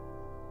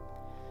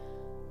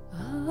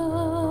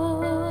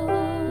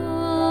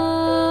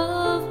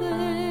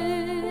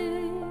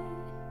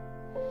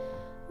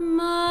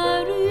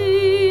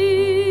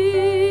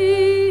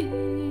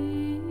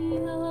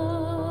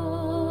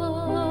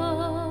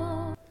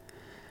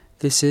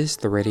This is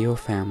the Radio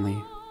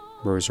Family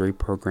Rosary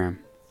Program.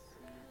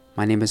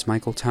 My name is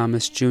Michael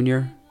Thomas Jr.,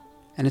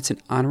 and it's an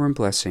honor and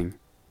blessing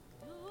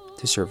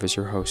to serve as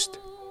your host.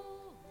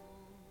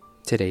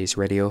 Today's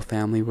Radio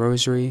Family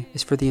Rosary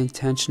is for the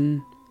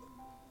intention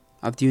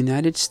of the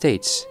United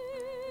States,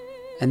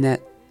 and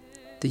that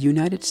the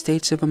United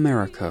States of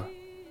America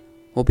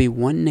will be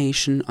one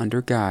nation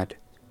under God,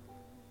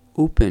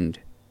 opened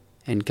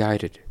and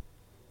guided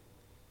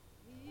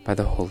by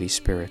the Holy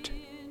Spirit.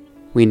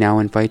 We now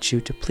invite you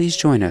to please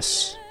join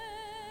us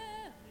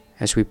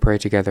as we pray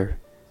together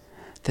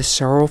the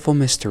sorrowful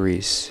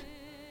mysteries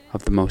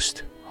of the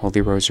Most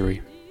Holy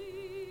Rosary.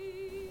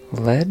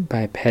 Led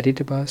by Patty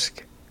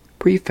DeBusk,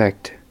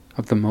 Prefect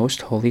of the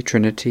Most Holy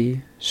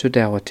Trinity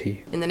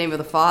Sodality. In the name of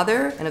the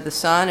Father, and of the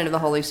Son, and of the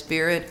Holy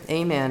Spirit,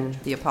 Amen.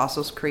 The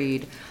Apostles'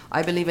 Creed.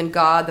 I believe in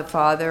God, the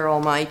Father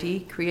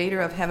Almighty, creator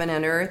of heaven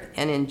and earth,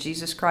 and in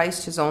Jesus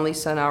Christ, his only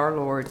Son, our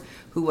Lord,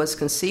 who was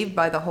conceived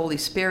by the Holy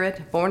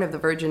Spirit, born of the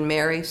Virgin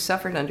Mary,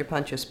 suffered under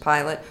Pontius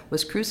Pilate,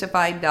 was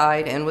crucified,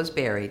 died, and was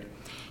buried.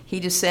 He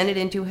descended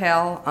into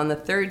hell. On the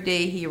third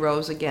day he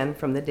rose again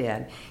from the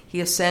dead. He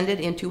ascended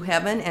into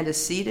heaven and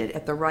is seated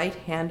at the right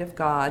hand of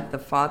God, the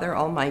Father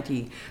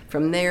Almighty.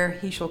 From there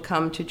he shall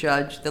come to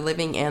judge the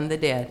living and the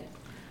dead.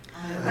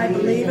 I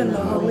believe in the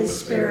Holy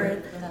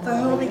Spirit, the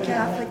Holy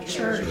Catholic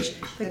Church,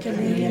 the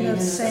communion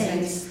of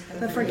saints,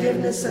 the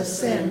forgiveness of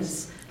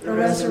sins, the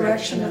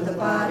resurrection of the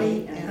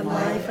body, and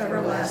life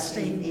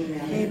everlasting.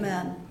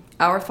 Amen.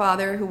 Our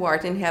Father, who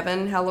art in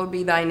heaven, hallowed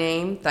be thy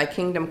name. Thy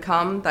kingdom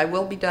come, thy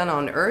will be done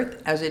on earth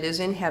as it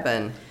is in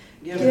heaven.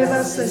 Give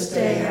us this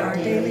day our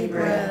daily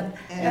bread,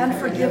 and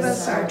forgive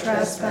us our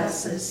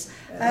trespasses,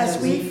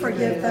 as we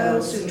forgive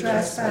those who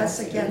trespass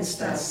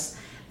against us.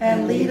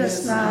 And lead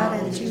us not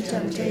into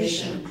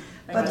temptation,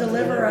 but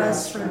deliver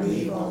us from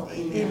evil.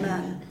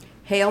 Amen.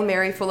 Hail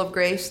Mary, full of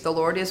grace, the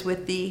Lord is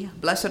with thee.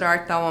 Blessed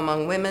art thou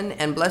among women,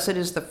 and blessed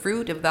is the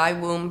fruit of thy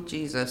womb,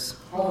 Jesus.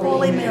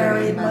 Holy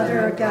Mary,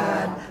 Mother of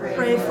God,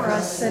 pray for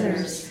us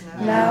sinners,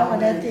 now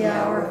and at the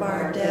hour of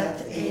our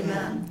death.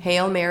 Amen.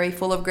 Hail Mary,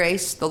 full of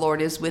grace, the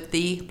Lord is with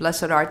thee.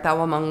 Blessed art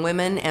thou among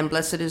women, and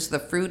blessed is the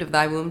fruit of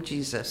thy womb,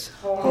 Jesus.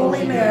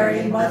 Holy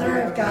Mary,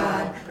 Mother of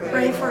God,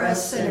 pray for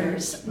us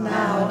sinners,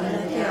 now and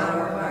at the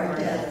hour of our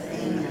death.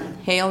 Amen.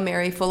 Hail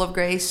Mary, full of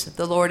grace,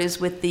 the Lord is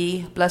with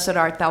thee. Blessed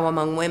art thou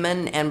among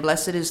women, and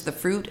blessed is the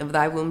fruit of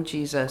thy womb,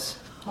 Jesus.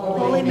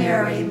 Holy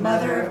Mary,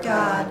 Mother of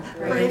God,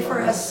 pray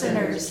for us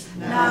sinners,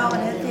 now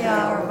and at the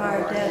hour of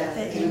our death.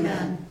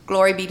 Amen.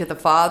 Glory be to the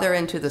Father,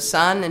 and to the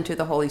Son, and to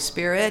the Holy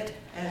Spirit.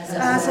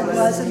 As it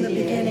was in the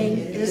beginning,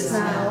 is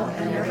now,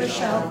 and ever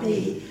shall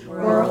be,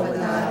 world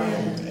without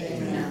end.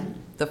 Amen.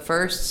 The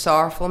first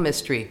sorrowful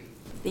mystery.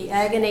 The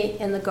agony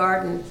in the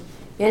garden.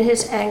 In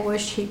his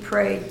anguish he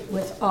prayed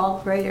with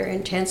all greater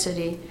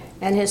intensity,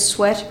 and his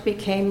sweat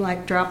became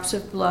like drops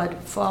of blood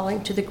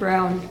falling to the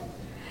ground.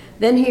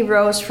 Then he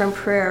rose from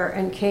prayer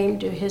and came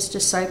to his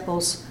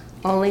disciples,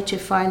 only to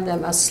find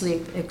them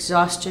asleep,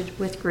 exhausted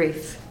with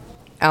grief.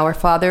 Our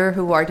Father,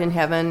 who art in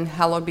heaven,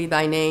 hallowed be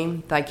thy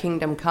name. Thy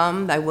kingdom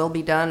come, thy will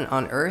be done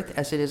on earth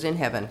as it is in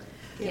heaven.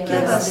 Give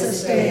us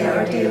this day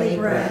our daily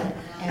bread,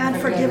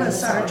 and forgive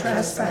us our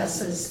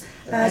trespasses,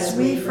 as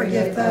we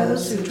forgive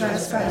those who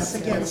trespass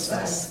against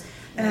us.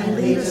 And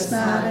lead us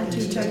not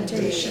into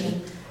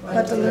temptation,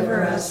 but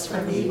deliver us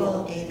from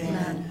evil.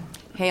 Amen.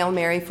 Hail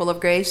Mary, full of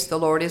grace, the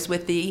Lord is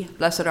with thee.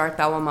 Blessed art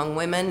thou among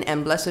women,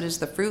 and blessed is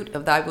the fruit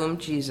of thy womb,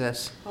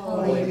 Jesus.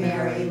 Holy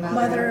Mary,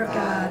 Mother of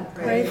God,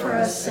 pray for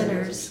us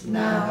sinners,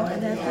 now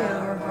and at the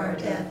hour of our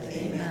death.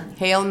 Amen.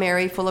 Hail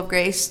Mary, full of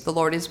grace, the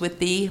Lord is with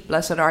thee.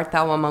 Blessed art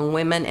thou among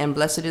women, and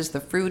blessed is the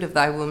fruit of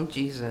thy womb,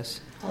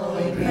 Jesus.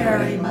 Holy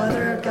Mary,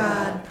 Mother of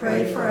God,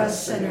 pray for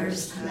us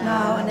sinners,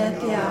 now and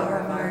at the hour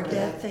of our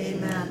death.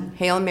 Amen.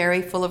 Hail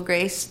Mary, full of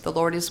grace, the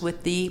Lord is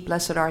with thee.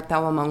 Blessed art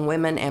thou among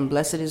women, and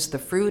blessed is the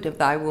fruit of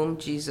thy womb,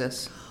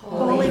 Jesus.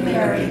 Holy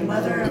Mary,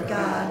 Mother of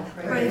God,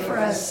 pray for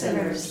us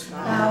sinners,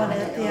 now and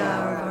at the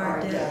hour of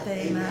our death.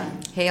 Amen.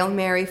 Hail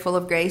Mary, full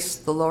of grace,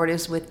 the Lord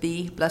is with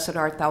thee. Blessed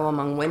art thou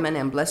among women,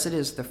 and blessed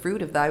is the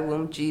fruit of thy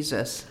womb,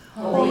 Jesus.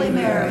 Holy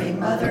Mary,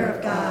 Mother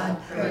of God,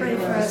 pray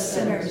for us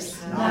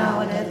sinners, now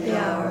and at the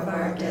hour of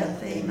our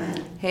death.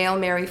 Amen. Hail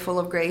Mary, full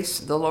of grace,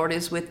 the Lord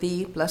is with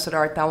thee. Blessed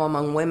art thou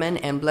among women,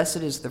 and blessed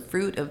is the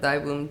fruit of thy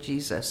womb,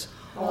 Jesus.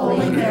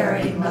 Holy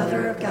Mary,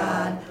 Mother of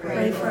God,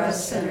 pray for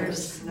us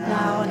sinners,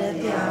 now and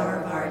at the hour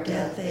of our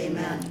death.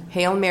 Amen.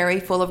 Hail Mary,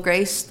 full of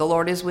grace, the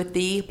Lord is with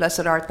thee.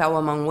 Blessed art thou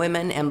among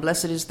women, and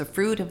blessed is the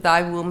fruit of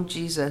thy womb,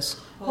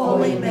 Jesus.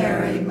 Holy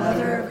Mary,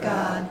 Mother of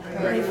God,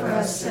 pray for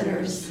us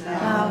sinners,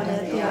 now and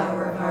at the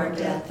hour of our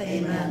death.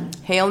 Amen.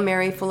 Hail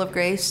Mary, full of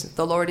grace,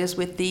 the Lord is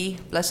with thee.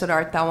 Blessed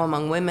art thou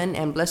among women,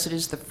 and blessed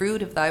is the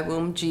fruit of thy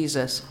womb,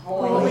 Jesus.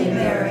 Holy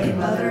Mary,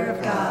 Mother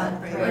of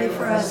God, pray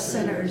for us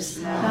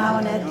sinners, now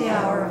and at the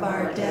hour of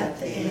our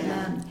death.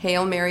 Amen.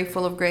 Hail Mary,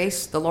 full of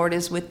grace, the Lord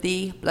is with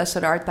thee.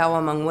 Blessed art thou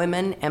among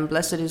women, and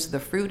blessed is the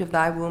fruit of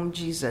thy womb,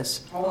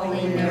 Jesus.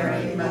 Holy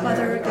Mary,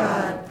 Mother of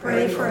God,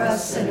 pray for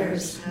us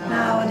sinners,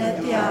 now and at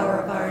the hour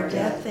of our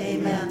death.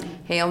 Amen.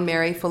 Hail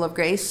Mary, full of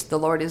grace, the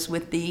Lord is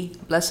with thee.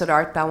 Blessed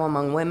art thou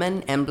among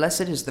women, and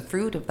blessed is the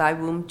fruit of thy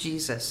womb,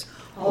 Jesus.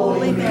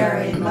 Holy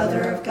Mary,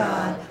 Mother of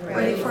God,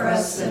 pray for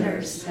us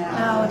sinners,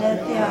 now and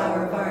at the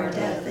hour of our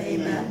death.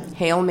 Amen.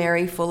 Hail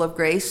Mary, full of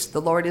grace,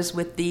 the Lord is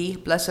with thee.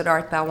 Blessed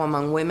art thou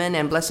among women,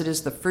 and blessed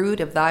is the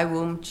fruit of thy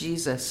womb,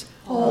 Jesus.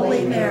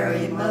 Holy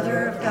Mary,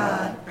 Mother of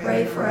God,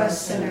 pray for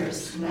us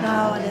sinners,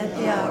 now and at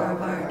the hour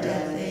of our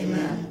death.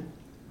 Amen.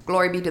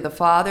 Glory be to the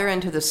Father, and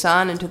to the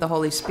Son, and to the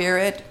Holy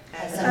Spirit.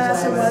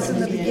 As it was in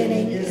the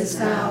beginning, is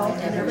now,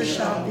 and ever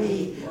shall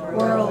be,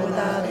 world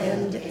without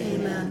end.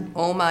 Amen.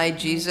 O my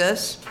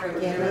Jesus,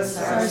 Forgive us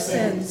our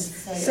sins,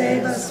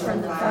 save us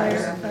from the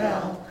fire of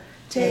hell.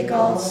 Take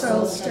all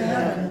souls to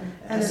heaven,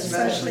 and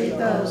especially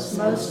those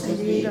most in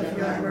need of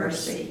your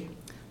mercy.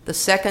 the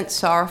second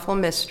sorrowful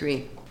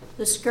mystery.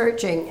 The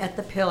scourging at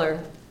the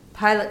pillar.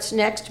 Pilate's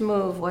next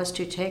move was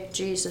to take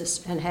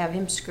Jesus and have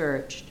him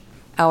scourged.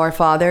 Our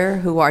Father,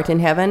 who art in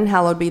heaven,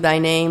 hallowed be thy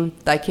name.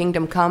 Thy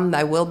kingdom come,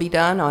 thy will be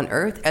done on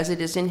earth as it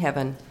is in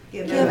heaven.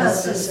 Give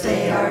us this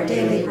day our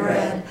daily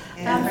bread,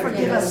 and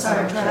forgive us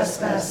our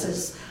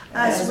trespasses,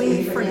 as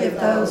we forgive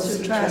those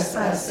who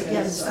trespass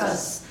against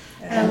us.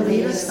 And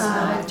lead us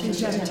not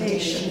into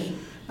temptation,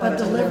 but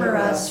deliver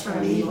us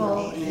from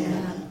evil.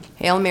 Amen.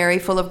 Hail Mary,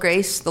 full of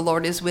grace, the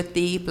Lord is with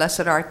thee.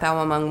 Blessed art thou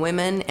among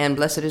women, and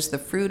blessed is the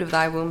fruit of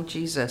thy womb,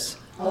 Jesus.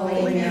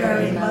 Holy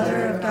Mary,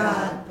 Mother of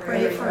God,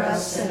 pray for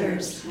us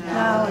sinners,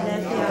 now and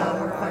at the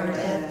hour of our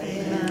death.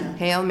 Amen.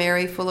 Hail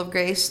Mary, full of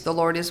grace, the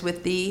Lord is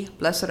with thee.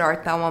 Blessed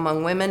art thou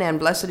among women, and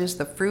blessed is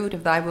the fruit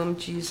of thy womb,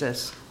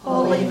 Jesus.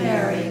 Holy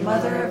Mary,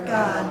 Mother of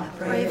God,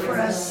 pray for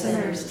us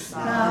sinners,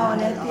 now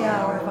and at the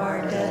hour of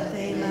our death.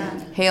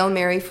 Amen. Hail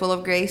Mary, full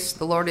of grace,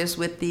 the Lord is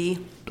with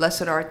thee.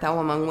 Blessed art thou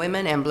among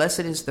women, and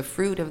blessed is the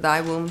fruit of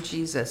thy womb,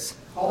 Jesus.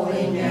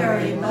 Holy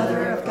Mary,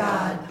 Mother of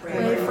God,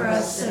 pray for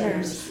us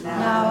sinners,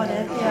 now and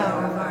at the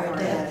hour of our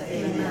death.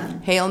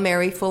 Amen. Hail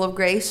Mary, full of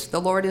grace, the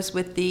Lord is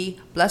with thee.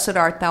 Blessed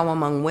art thou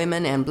among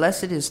women, and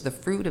blessed is the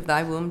fruit of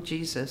thy womb,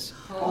 Jesus.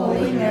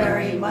 Holy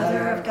Mary,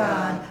 Mother of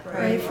God,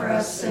 pray for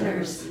us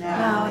sinners,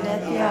 now and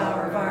at the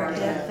hour of our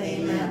death.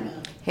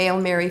 Amen. Hail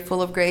Mary,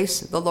 full of grace,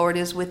 the Lord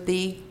is with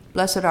thee.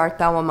 Blessed art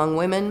thou among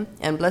women,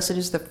 and blessed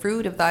is the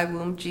fruit of thy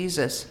womb,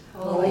 Jesus.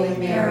 Holy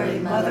Mary,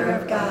 Mother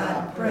of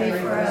God, pray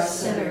for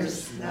us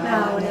sinners,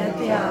 now and at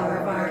the hour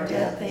of our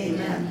death.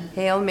 Amen.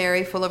 Hail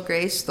Mary, full of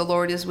grace, the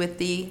Lord is with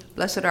thee.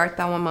 Blessed art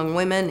thou among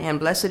women, and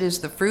blessed is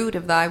the fruit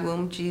of thy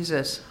womb,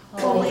 Jesus.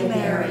 Holy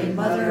Mary,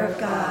 Mother of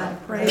God,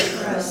 pray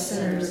for us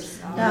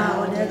sinners,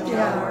 now and at the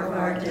hour of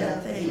our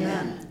death.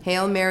 Amen.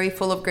 Hail Mary,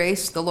 full of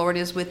grace, the Lord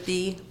is with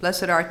thee.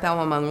 Blessed art thou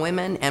among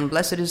women, and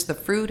blessed is the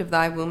fruit of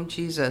thy womb,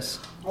 Jesus.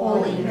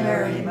 Holy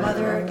Mary,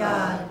 Mother of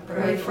God,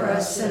 pray for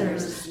us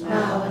sinners,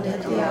 now and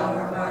at the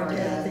hour of our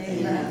death.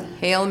 Amen.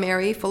 Hail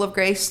Mary, full of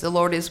grace, the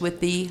Lord is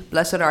with thee.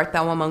 Blessed art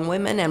thou among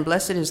women, and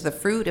blessed is the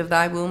fruit of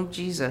thy womb,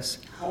 Jesus.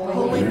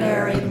 Holy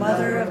Mary,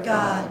 Mother of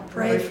God,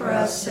 pray for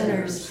us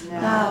sinners,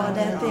 now and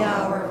at the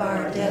hour of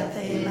our death.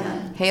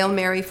 Amen. Hail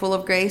Mary, full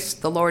of grace,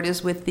 the Lord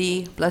is with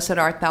thee. Blessed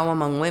art thou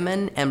among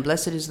women, and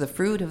blessed is the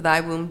fruit of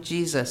thy womb,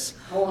 Jesus.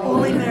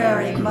 Holy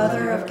Mary,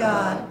 Mother of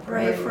God,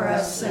 pray for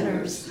us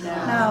sinners,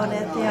 now and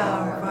at the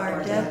hour of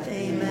our death.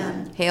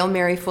 Amen. Hail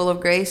Mary, full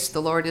of grace,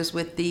 the Lord is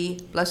with thee.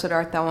 Blessed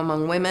art thou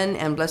among women,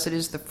 and blessed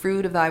is the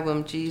fruit of thy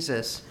womb,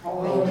 Jesus.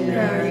 Holy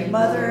Mary,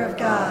 Mother of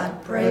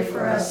God, pray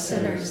for us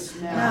sinners,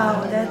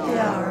 now and at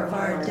the hour of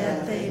our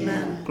death.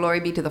 Amen. Glory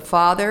be to the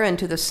Father, and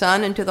to the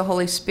Son, and to the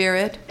Holy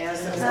Spirit.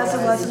 As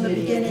it was in the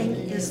beginning,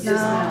 is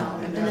now,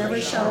 and ever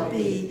shall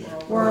be,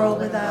 world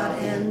without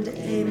end.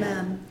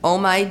 Amen. O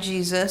my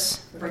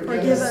Jesus,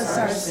 Forgive us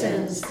our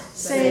sins,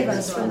 save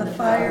us from the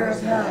fire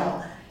of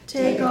hell.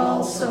 Take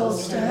all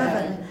souls to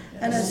heaven,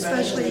 and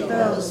especially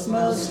those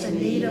most in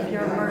need of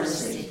your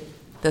mercy.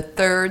 the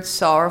third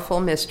sorrowful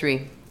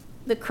mystery.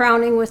 The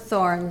crowning with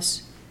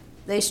thorns.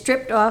 They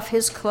stripped off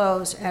his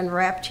clothes and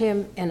wrapped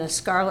him in a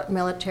scarlet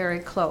military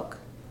cloak.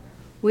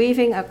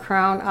 Weaving a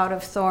crown out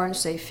of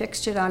thorns, they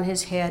fixed it on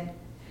his head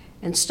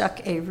and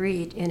stuck a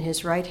reed in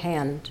his right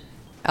hand.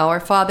 Our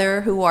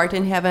Father, who art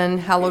in heaven,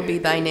 hallowed be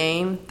thy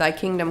name. Thy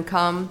kingdom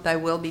come, thy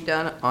will be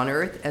done on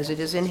earth as it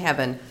is in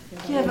heaven.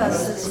 Give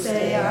us this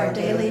day our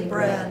daily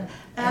bread,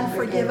 and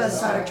forgive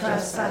us our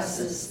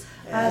trespasses,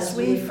 as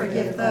we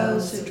forgive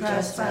those who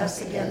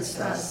trespass against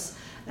us.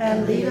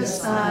 And lead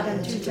us not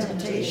into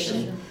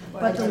temptation,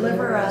 but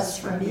deliver us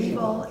from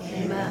evil.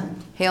 Amen.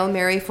 Hail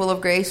Mary, full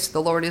of grace,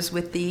 the Lord is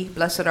with thee.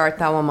 Blessed art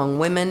thou among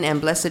women, and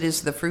blessed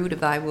is the fruit of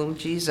thy womb,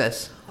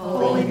 Jesus.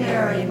 Holy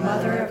Mary,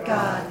 Mother of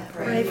God,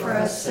 pray for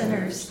us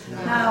sinners,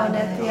 now and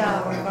at the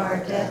hour of our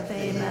death.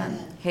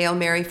 Amen. Hail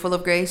Mary, full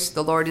of grace,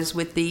 the Lord is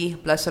with thee.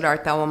 Blessed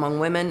art thou among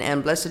women,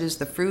 and blessed is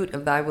the fruit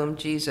of thy womb,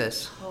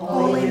 Jesus.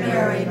 Holy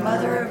Mary,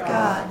 Mother of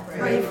God,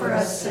 pray for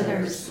us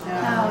sinners,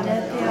 now and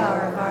at the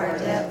hour of our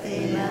death.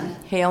 Amen.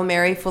 Hail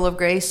Mary, full of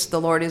grace, the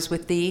Lord is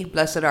with thee.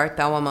 Blessed art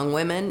thou among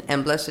women,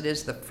 and blessed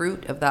is the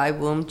fruit of thy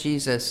womb,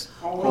 Jesus.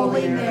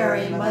 Holy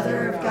Mary,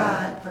 Mother of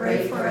God,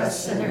 pray for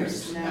us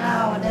sinners,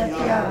 now and at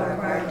the hour of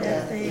our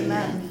death.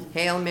 Amen.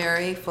 Hail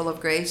Mary, full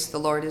of grace, the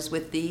Lord is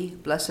with thee.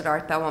 Blessed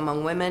art thou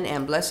among women,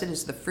 and blessed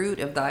is the fruit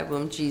of thy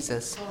womb,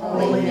 Jesus.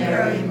 Holy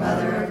Mary,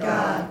 Mother of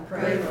God,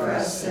 pray for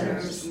us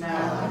sinners,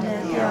 now and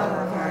at the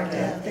hour of our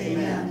death.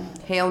 Amen.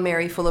 Hail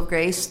Mary, full of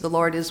grace, the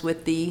Lord is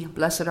with thee.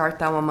 Blessed art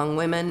thou among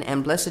women,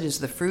 and blessed is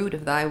the fruit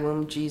of thy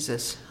womb,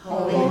 Jesus.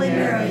 Holy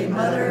Mary,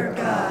 Mother of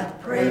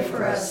God, pray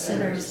for us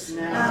sinners,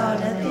 now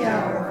and at the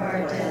hour of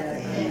our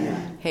death.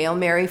 Amen. Hail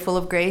Mary, full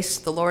of grace,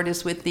 the Lord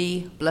is with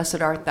thee.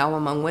 Blessed art thou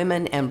among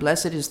women, and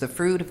blessed is the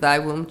fruit of thy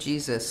womb,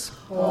 Jesus.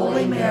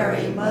 Holy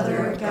Mary,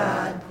 Mother of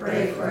God,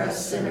 pray for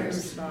us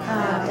sinners,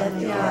 now and at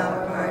the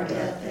hour of our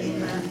death.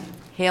 Amen.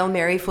 Hail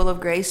Mary, full of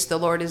grace, the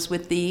Lord is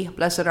with thee.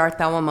 Blessed art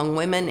thou among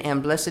women,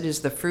 and blessed is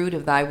the fruit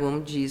of thy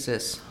womb,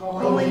 Jesus.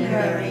 Holy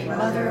Mary,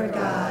 Mother of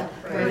God,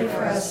 pray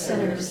for us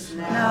sinners,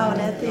 now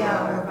and at the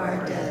hour of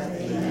our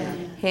death.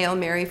 Amen. Hail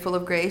Mary, full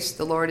of grace,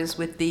 the Lord is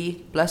with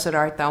thee. Blessed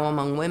art thou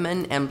among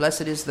women, and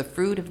blessed is the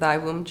fruit of thy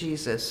womb,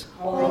 Jesus.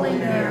 Holy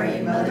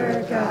Mary, Mother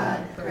of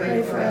God,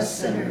 pray for us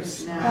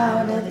sinners, now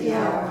and at the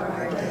hour of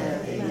our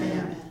death.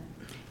 Amen.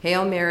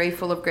 Hail Mary,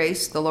 full of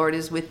grace, the Lord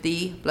is with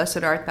thee.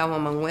 Blessed art thou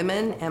among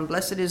women, and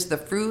blessed is the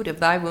fruit of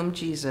thy womb,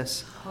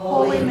 Jesus.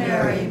 Holy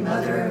Mary,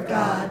 Mother of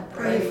God,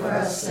 pray for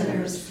us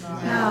sinners,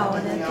 now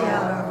and at the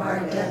hour of our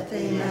death.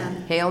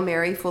 Amen. Hail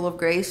Mary, full of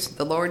grace,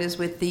 the Lord is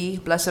with thee.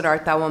 Blessed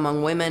art thou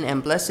among women,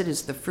 and blessed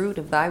is the fruit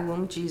of thy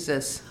womb,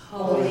 Jesus.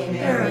 Holy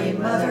Mary,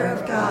 Mother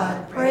of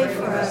God, pray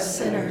for us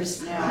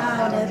sinners,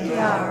 now and at the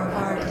hour of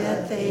our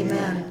death.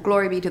 Amen.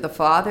 Glory be to the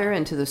Father,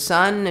 and to the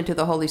Son, and to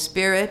the Holy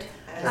Spirit.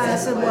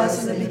 As it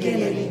was in the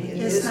beginning,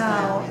 is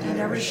now, and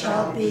ever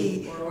shall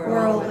be,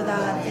 world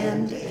without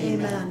end.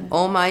 Amen.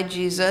 O my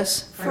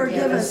Jesus,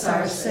 Forgive us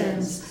our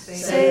sins,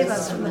 save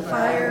us from the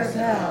fire of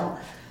hell,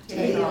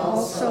 take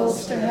all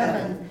souls to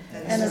heaven,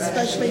 and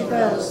especially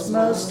those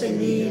most in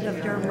need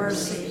of your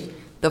mercy.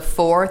 the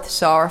fourth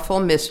sorrowful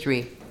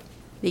mystery.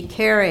 The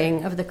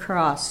carrying of the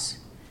cross.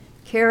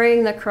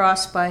 Carrying the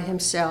cross by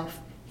himself,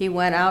 he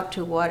went out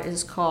to what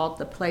is called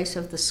the place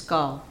of the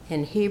skull,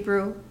 in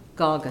Hebrew,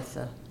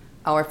 Golgotha.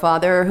 Our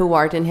Father, who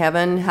art in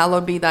heaven,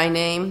 hallowed be thy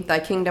name. Thy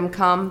kingdom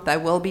come, thy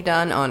will be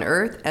done on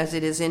earth as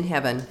it is in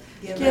heaven.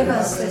 Give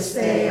us this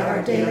day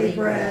our daily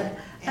bread,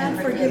 and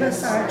forgive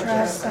us our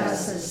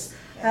trespasses,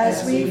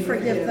 as we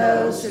forgive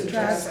those who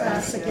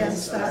trespass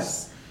against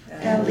us.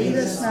 And lead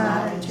us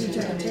not into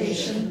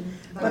temptation,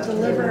 but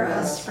deliver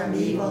us from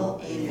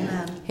evil.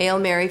 Amen. Hail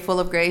Mary, full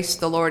of grace,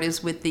 the Lord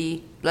is with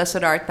thee.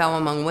 Blessed art thou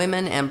among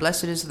women, and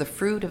blessed is the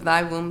fruit of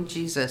thy womb,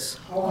 Jesus.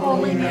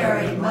 Holy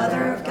Mary,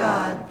 Mother of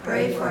God,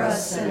 pray for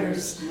us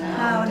sinners,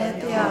 now and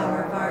at the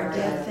hour of our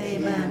death.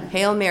 Amen.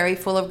 Hail Mary,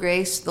 full of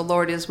grace, the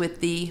Lord is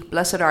with thee.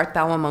 Blessed art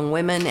thou among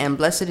women, and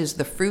blessed is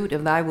the fruit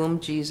of thy womb,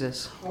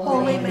 Jesus.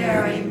 Holy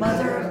Mary,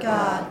 Mother of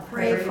God,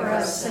 pray for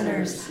us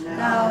sinners,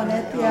 now and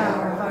at the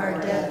hour of our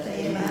death.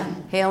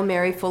 Amen. Hail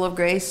Mary, full of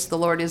grace, the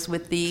Lord is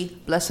with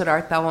thee. Blessed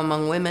art thou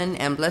among women,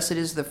 and blessed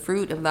is the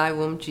fruit of thy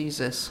womb,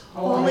 Jesus.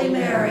 Holy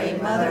Mary,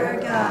 Mother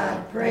of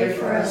God, pray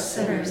for us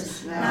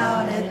sinners, now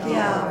and at the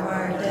hour of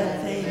our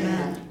death.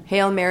 Amen.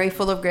 Hail Mary,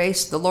 full of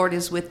grace, the Lord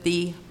is with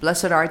thee.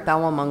 Blessed art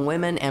thou among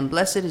women, and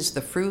blessed is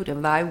the fruit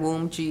of thy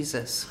womb,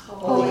 Jesus.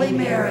 Holy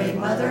Mary,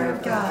 Mother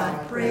of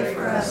God, pray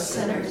for us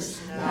sinners,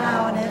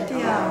 now and at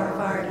the hour of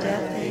our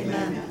death.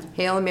 Amen.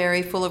 Hail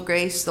Mary, full of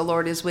grace, the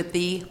Lord is with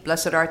thee.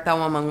 Blessed art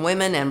thou among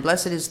women, and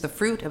blessed is the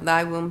fruit of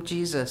thy womb,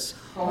 Jesus.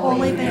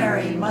 Holy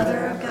Mary,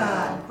 Mother of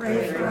God,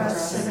 pray for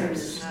us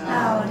sinners,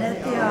 now and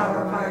at the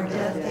hour of our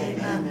death.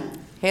 Amen.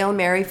 Hail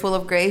Mary, full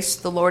of grace,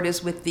 the Lord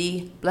is with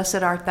thee. Blessed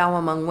art thou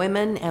among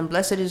women, and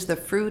blessed is the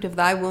fruit of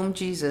thy womb,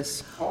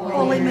 Jesus.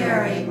 Holy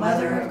Mary,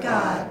 Mother of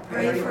God,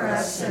 pray for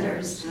us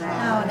sinners,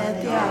 now and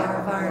at the hour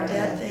of our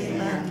death.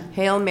 Amen.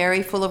 Hail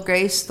Mary, full of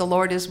grace, the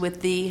Lord is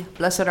with thee.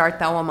 Blessed art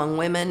thou among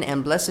women,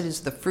 and blessed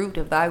is the fruit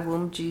of thy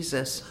womb,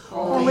 Jesus.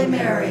 Holy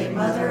Mary,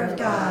 Mother of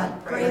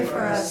God, pray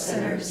for us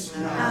sinners,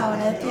 now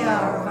and at the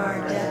hour of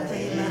our death.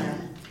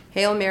 Amen.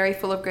 Hail Mary,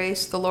 full of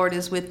grace, the Lord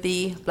is with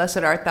thee. Blessed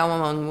art thou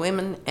among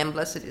women, and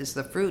blessed is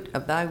the fruit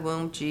of thy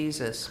womb,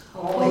 Jesus.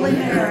 Holy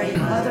Mary,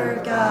 Mother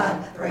of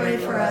God, pray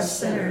for us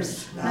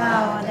sinners,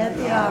 now and at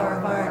the hour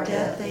of our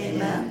death.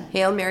 Amen.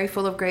 Hail Mary,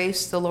 full of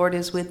grace, the Lord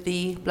is with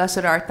thee. Blessed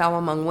art thou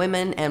among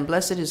women, and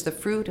blessed is the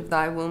fruit of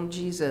thy womb,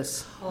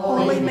 Jesus.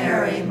 Holy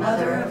Mary,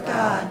 Mother of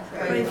God,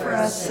 pray for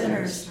us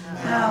sinners,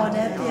 now and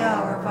at the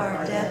hour of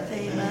our death.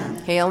 Amen.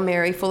 Hail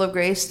Mary, full of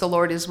grace, the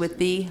Lord is with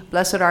thee.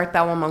 Blessed art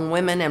thou among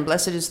women, and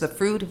blessed is the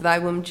fruit of thy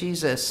womb,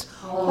 Jesus.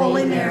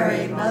 Holy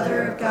Mary,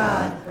 Mother of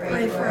God,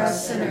 pray for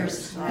us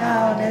sinners,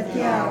 now and at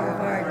the hour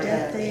of our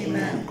death.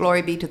 Amen.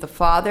 Glory be to the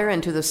Father,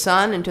 and to the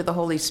Son, and to the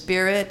Holy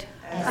Spirit.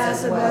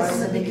 As it was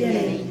in the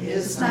beginning,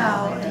 is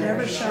now, and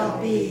ever shall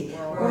be,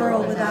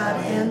 world without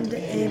end.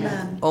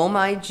 Amen. O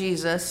my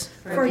Jesus,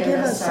 Forgive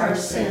us our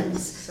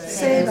sins,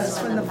 save us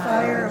from the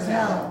fire of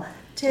hell,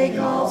 take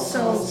all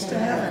souls to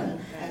heaven,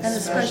 and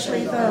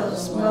especially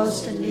those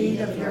most in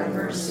need of your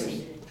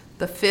mercy.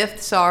 the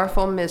fifth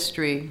sorrowful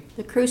mystery.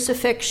 The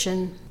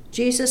crucifixion.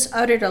 Jesus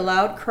uttered a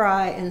loud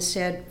cry and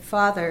said,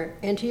 "Father,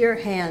 into your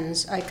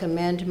hands I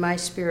commend my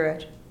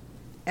spirit."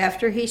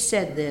 After he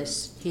said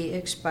this, he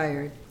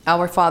expired.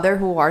 Our Father,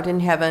 who art in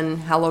heaven,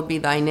 hallowed be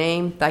thy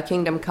name. Thy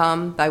kingdom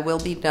come, thy will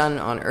be done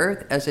on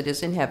earth as it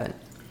is in heaven.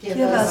 Give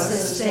us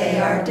this day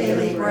our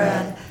daily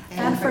bread,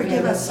 and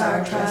forgive us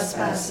our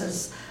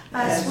trespasses,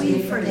 as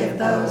we forgive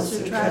those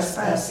who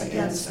trespass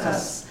against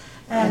us.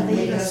 And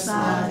lead us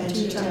not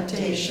into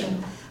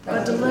temptation,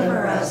 but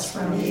deliver us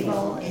from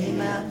evil.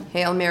 Amen.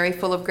 Hail Mary,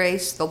 full of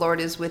grace, the Lord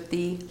is with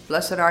thee.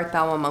 Blessed art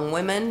thou among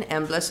women,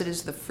 and blessed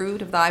is the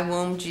fruit of thy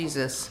womb,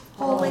 Jesus.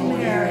 Holy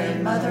Mary,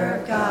 Mother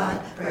of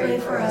God, pray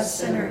for us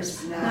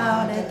sinners,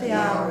 now and at the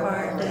hour of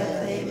our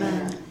death.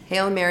 Amen.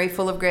 Hail Mary,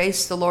 full of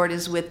grace, the Lord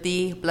is with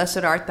thee.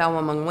 Blessed art thou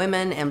among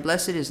women, and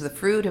blessed is the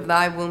fruit of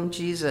thy womb,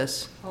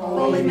 Jesus.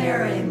 Holy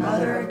Mary,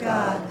 Mother of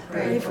God,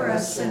 pray for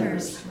us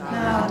sinners,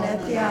 now and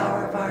at the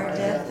hour of our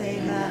death.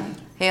 Amen.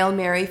 Hail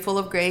Mary, full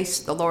of grace,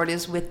 the Lord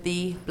is with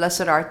thee.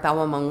 Blessed art thou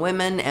among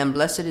women, and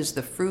blessed is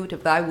the fruit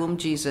of thy womb,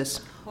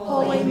 Jesus.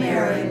 Holy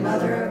Mary,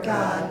 Mother of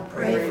God,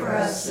 pray for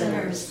us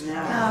sinners,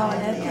 now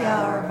and at the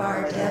hour of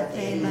our death.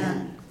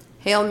 Amen.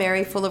 Hail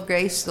Mary, full of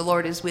grace, the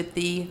Lord is with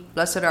thee.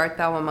 Blessed art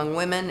thou among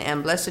women,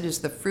 and blessed is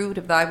the fruit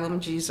of thy womb,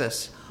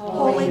 Jesus.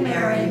 Holy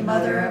Mary,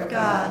 Mother of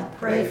God,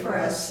 pray for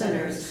us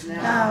sinners,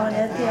 now and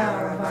at the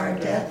hour of our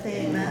death.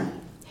 Amen.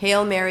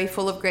 Hail Mary,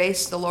 full of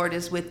grace, the Lord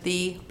is with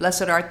thee.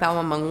 Blessed art thou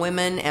among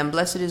women, and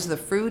blessed is the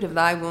fruit of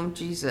thy womb,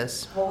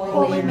 Jesus.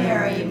 Holy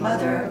Mary,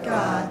 Mother of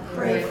God,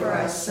 pray for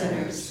us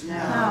sinners,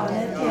 now and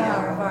at the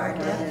hour of our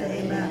death.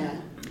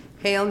 Amen.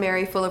 Hail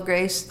Mary, full of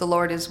grace, the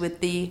Lord is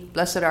with thee.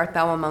 Blessed art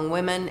thou among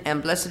women,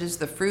 and blessed is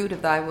the fruit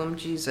of thy womb,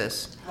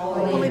 Jesus.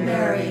 Holy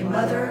Mary,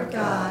 Mother of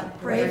God,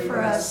 pray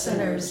for us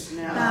sinners,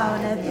 now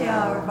and at the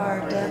hour of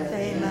our death.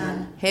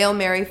 Amen. Hail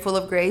Mary, full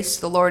of grace,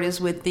 the Lord is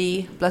with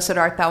thee. Blessed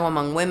art thou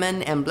among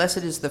women, and blessed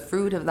is the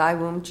fruit of thy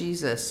womb,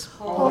 Jesus.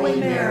 Holy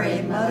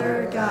Mary,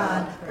 Mother of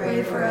God,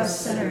 pray for us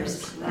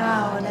sinners,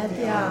 now and at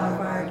the hour of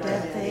our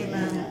death.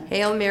 Amen.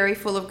 Hail Mary,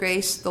 full of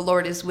grace, the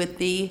Lord is with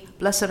thee.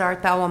 Blessed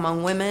art thou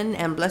among women,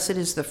 and blessed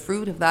is the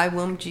fruit of thy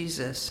womb,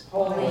 Jesus.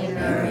 Holy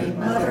Mary,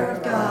 Mother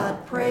of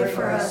God, pray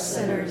for us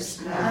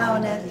sinners, now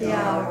and at the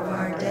hour of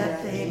our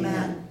death.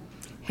 Amen.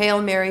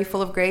 Hail Mary,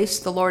 full of grace,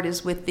 the Lord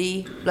is with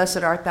thee. Blessed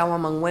art thou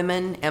among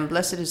women, and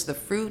blessed is the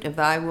fruit of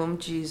thy womb,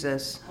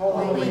 Jesus.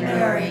 Holy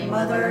Mary,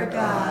 Mother of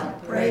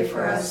God, pray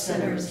for us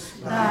sinners,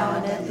 now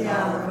and at the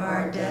hour of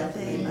our death.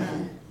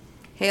 Amen.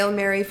 Hail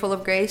Mary, full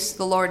of grace,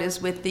 the Lord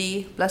is with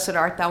thee. Blessed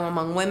art thou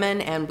among women,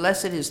 and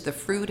blessed is the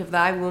fruit of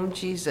thy womb,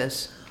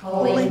 Jesus.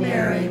 Holy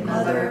Mary,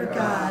 Mother of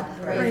God,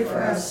 pray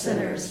for us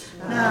sinners,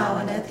 now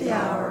and at the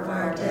hour of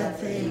our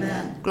death.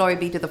 Amen. Glory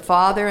be to the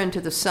Father, and to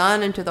the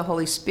Son, and to the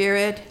Holy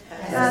Spirit.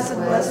 As it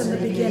was in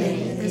the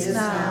beginning, is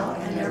now,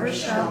 and ever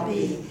shall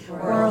be,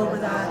 world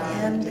without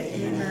end.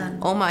 Amen.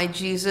 O my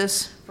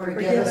Jesus,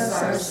 Forgive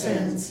us our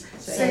sins,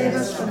 save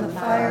us from the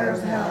fire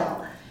of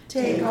hell,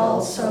 take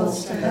all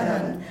souls to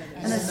heaven,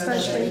 and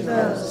especially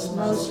those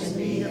most in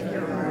need of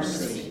your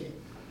mercy.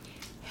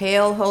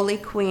 Hail, Holy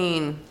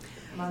Queen.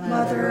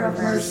 Mother of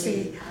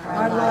mercy,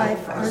 our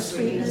life, our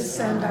sweetness,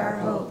 and our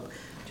hope.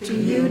 To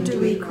you do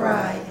we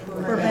cry,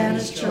 for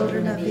banished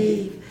children of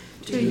Eve.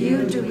 To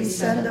you do we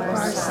send up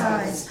our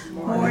sighs,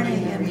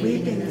 mourning and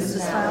weeping in this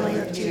valley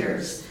of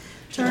tears.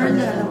 Turn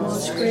then, O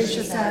most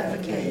gracious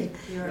advocate,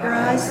 your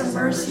eyes of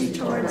mercy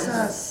towards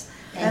us,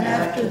 and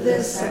after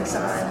this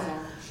exile,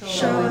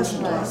 show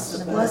us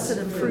the blessed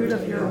fruit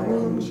of your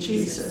womb,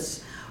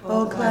 Jesus.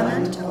 O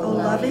clement, O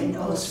loving,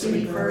 O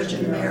sweet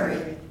Virgin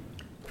Mary.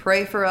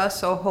 Pray for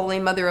us, O Holy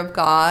Mother of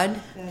God.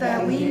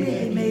 That we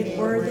may be made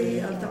worthy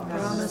of the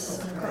promise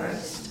of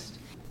Christ.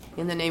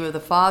 In the name of the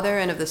Father,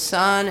 and of the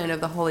Son, and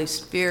of the Holy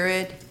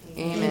Spirit.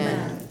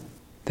 Amen.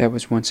 That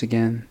was once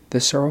again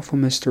the Sorrowful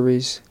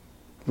Mysteries,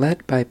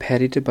 led by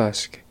Patty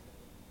DeBusk,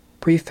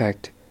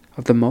 Prefect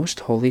of the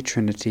Most Holy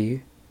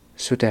Trinity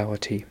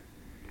Sodality.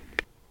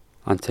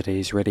 On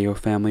today's Radio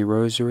Family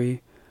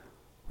Rosary,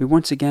 we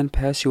once again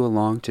pass you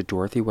along to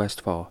Dorothy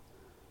Westfall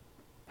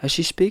as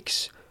she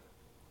speaks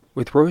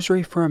with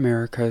Rosary for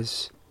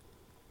America's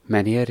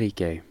Manny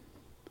Enrique,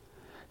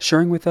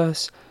 sharing with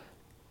us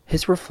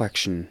his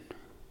reflection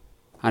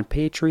on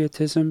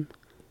patriotism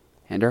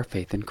and our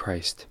faith in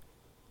Christ,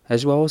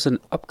 as well as an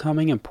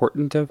upcoming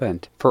important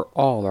event for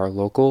all our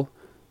local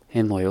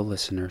and loyal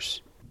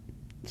listeners.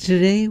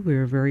 Today we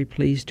are very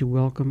pleased to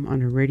welcome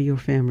on a Radio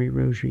Family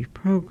Rosary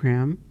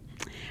program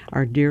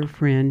our dear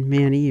friend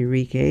Manny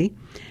Enrique,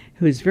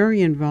 who is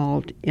very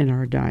involved in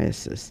our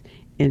diocese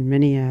in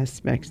many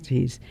aspects.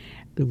 He's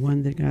the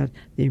one that got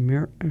the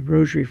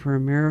Rosary for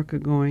America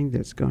going,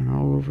 that's gone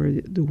all over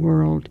the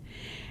world,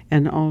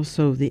 and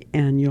also the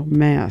annual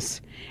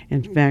Mass.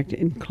 In fact,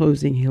 in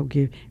closing, he'll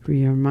give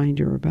you a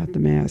reminder about the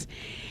Mass.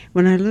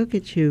 When I look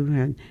at you,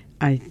 and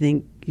I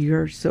think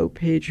you're so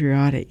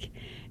patriotic,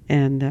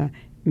 and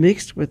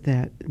mixed with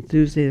that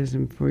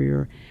enthusiasm for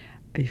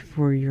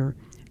your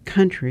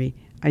country,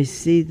 I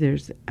see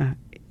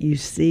you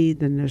see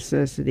the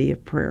necessity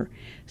of prayer.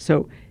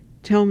 So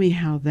tell me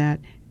how that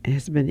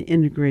has been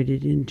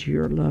integrated into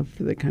your love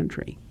for the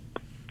country?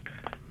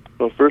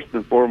 Well, first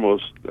and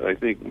foremost, I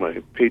think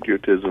my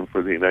patriotism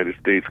for the United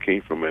States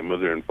came from my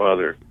mother and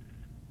father,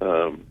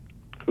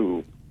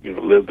 who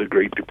lived the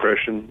Great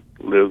Depression,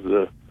 lived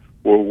the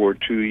World War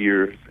II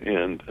years,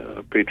 and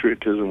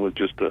patriotism was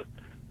just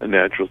a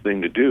natural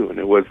thing to do, and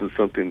it wasn't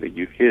something that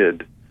you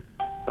hid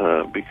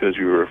because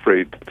you were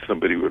afraid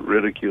somebody would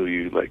ridicule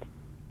you like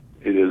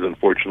it is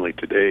unfortunately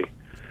today.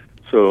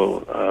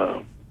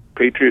 So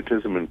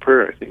patriotism and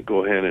prayer, I think,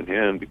 go hand in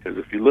hand, because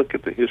if you look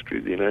at the history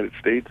of the United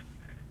States,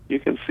 you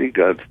can see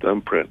God's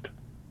thumbprint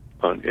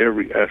on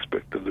every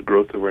aspect of the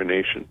growth of our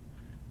nation.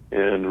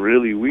 And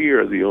really, we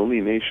are the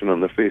only nation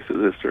on the face of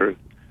this earth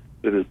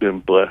that has been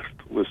blessed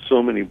with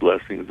so many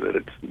blessings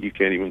that you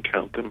can't even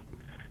count them.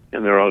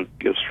 And they're all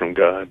gifts from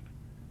God.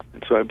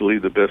 And so I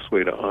believe the best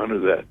way to honor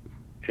that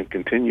and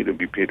continue to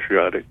be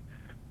patriotic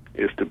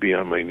is to be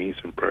on my knees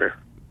in prayer.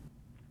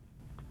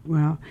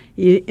 Well,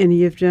 and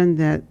you've done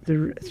that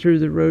through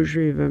the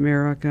Rosary of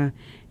America.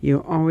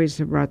 You always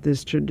have brought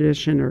this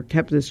tradition, or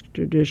kept this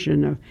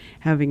tradition, of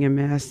having a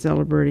Mass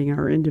celebrating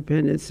our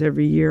independence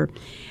every year.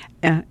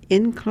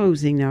 In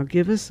closing, now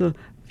give us a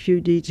few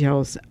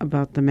details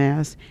about the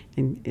Mass,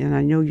 and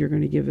I know you're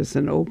going to give us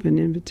an open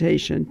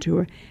invitation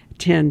to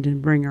attend and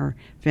bring our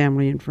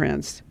family and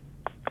friends.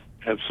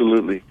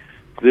 Absolutely.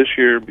 This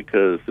year,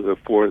 because the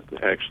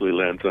 4th actually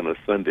lands on a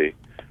Sunday,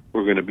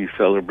 we're going to be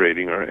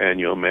celebrating our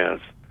annual Mass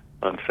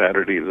on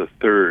Saturday the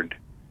 3rd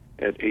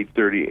at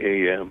 8:30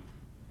 a.m.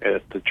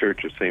 at the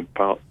Church of St.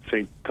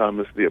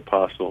 Thomas the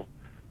Apostle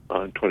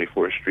on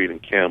 24th Street in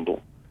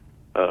Campbell.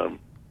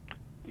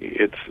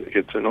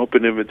 It's an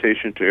open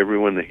invitation to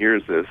everyone that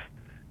hears this.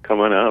 Come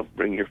on out,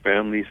 bring your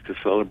families to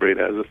celebrate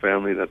as a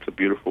family. That's a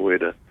beautiful way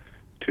to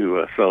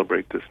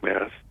celebrate this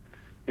Mass.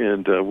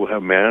 And we'll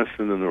have Mass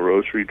and then the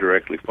Rosary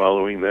directly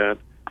following that,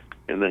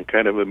 and then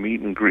kind of a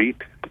meet and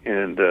greet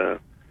and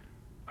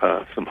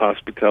some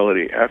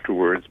hospitality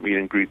afterwards. Meet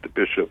and greet the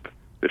Bishop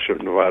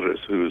Nevares,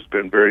 who's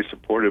been very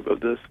supportive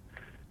of this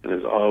and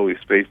has always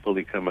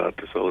faithfully come out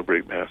to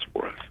celebrate Mass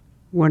for us.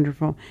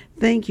 Wonderful.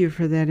 Thank you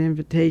for that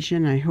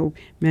invitation. I hope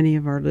many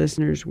of our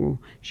listeners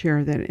will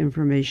share that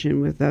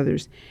information with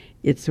others.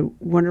 It's a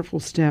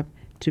wonderful step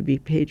to be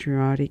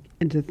patriotic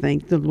and to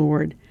thank the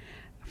Lord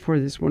for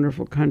this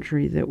wonderful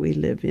country that we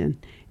live in,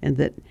 and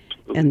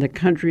the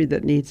country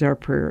that needs our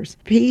prayers.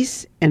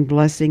 Peace and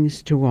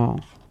blessings to all.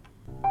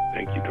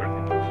 Thank you,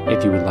 Dorothy.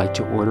 If you would like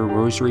to order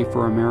Rosary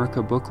for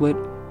America booklet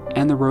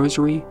and the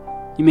Rosary,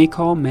 you may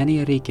call Manny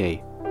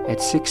Enrique at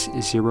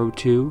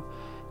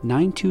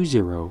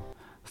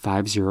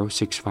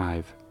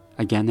 602-920-5065.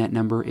 Again, that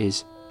number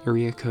is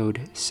area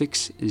code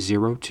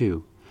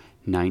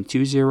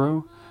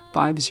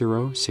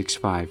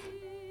 602-920-5065.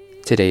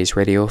 Today's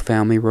Radio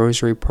Family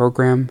Rosary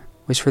program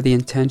was for the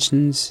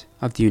intentions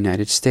of the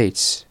United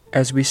States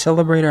as we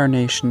celebrate our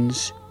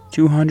nation's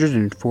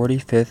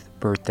 245th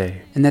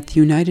birthday, and that the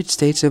United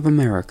States of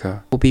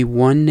America will be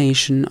one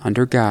nation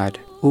under God,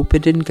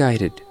 opened and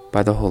guided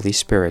by the Holy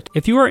Spirit.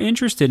 If you are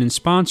interested in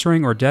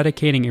sponsoring or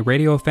dedicating a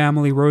Radio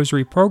Family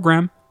Rosary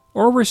program,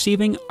 or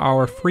receiving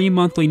our free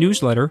monthly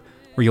newsletter,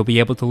 where you'll be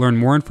able to learn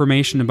more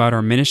information about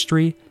our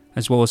ministry,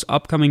 as well as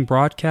upcoming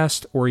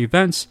broadcasts or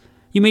events,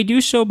 you may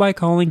do so by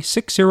calling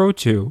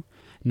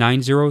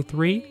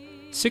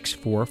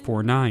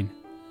 602-903-6449.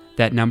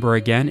 That number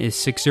again is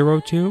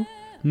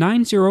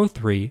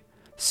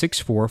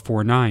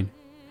 602-903-6449.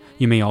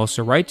 You may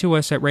also write to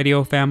us at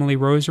Radio Family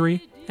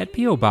Rosary at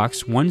P.O.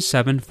 Box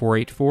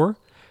 17484,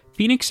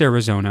 Phoenix,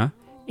 Arizona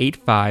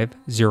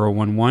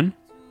 85011,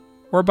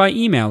 or by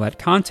email at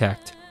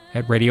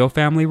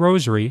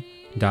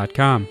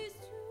contact@radiofamilyrosary.com.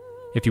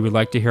 If you would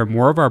like to hear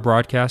more of our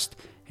broadcast,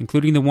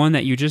 including the one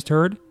that you just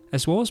heard,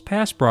 as well as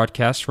past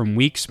broadcasts from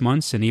weeks,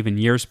 months, and even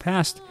years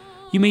past,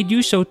 you may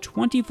do so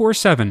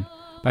 24/7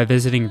 by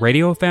visiting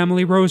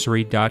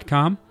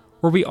radiofamilyrosary.com,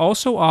 where we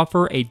also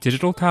offer a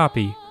digital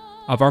copy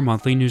of our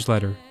monthly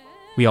newsletter.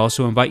 We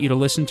also invite you to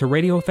listen to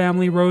Radio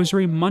Family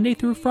Rosary Monday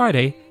through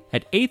Friday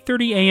at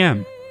 8:30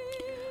 a.m.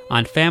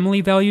 on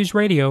Family Values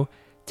Radio,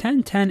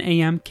 1010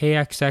 a.m.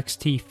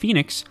 KXXT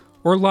Phoenix,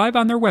 or live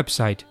on their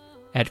website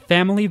at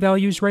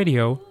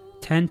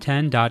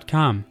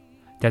familyvaluesradio1010.com.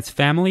 That's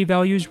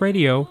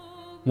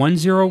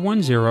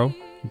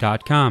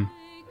familyvaluesradio1010.com.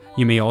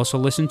 You may also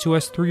listen to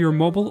us through your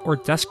mobile or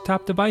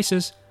desktop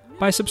devices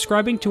by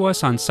subscribing to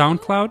us on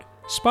SoundCloud,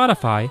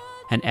 Spotify,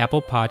 and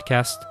Apple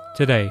Podcasts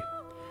today.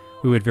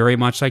 We would very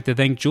much like to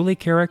thank Julie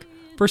Carrick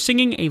for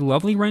singing a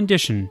lovely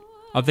rendition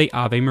of the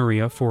Ave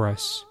Maria for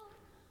us.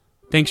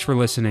 Thanks for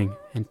listening,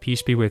 and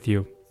peace be with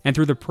you. And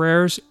through the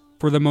prayers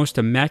for the most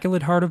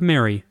Immaculate Heart of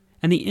Mary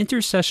and the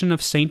intercession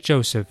of Saint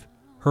Joseph,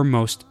 her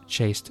most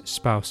chaste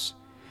spouse,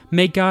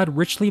 may God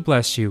richly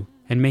bless you,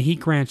 and may He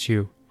grant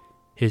you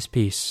His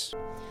peace.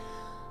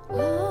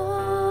 Oh.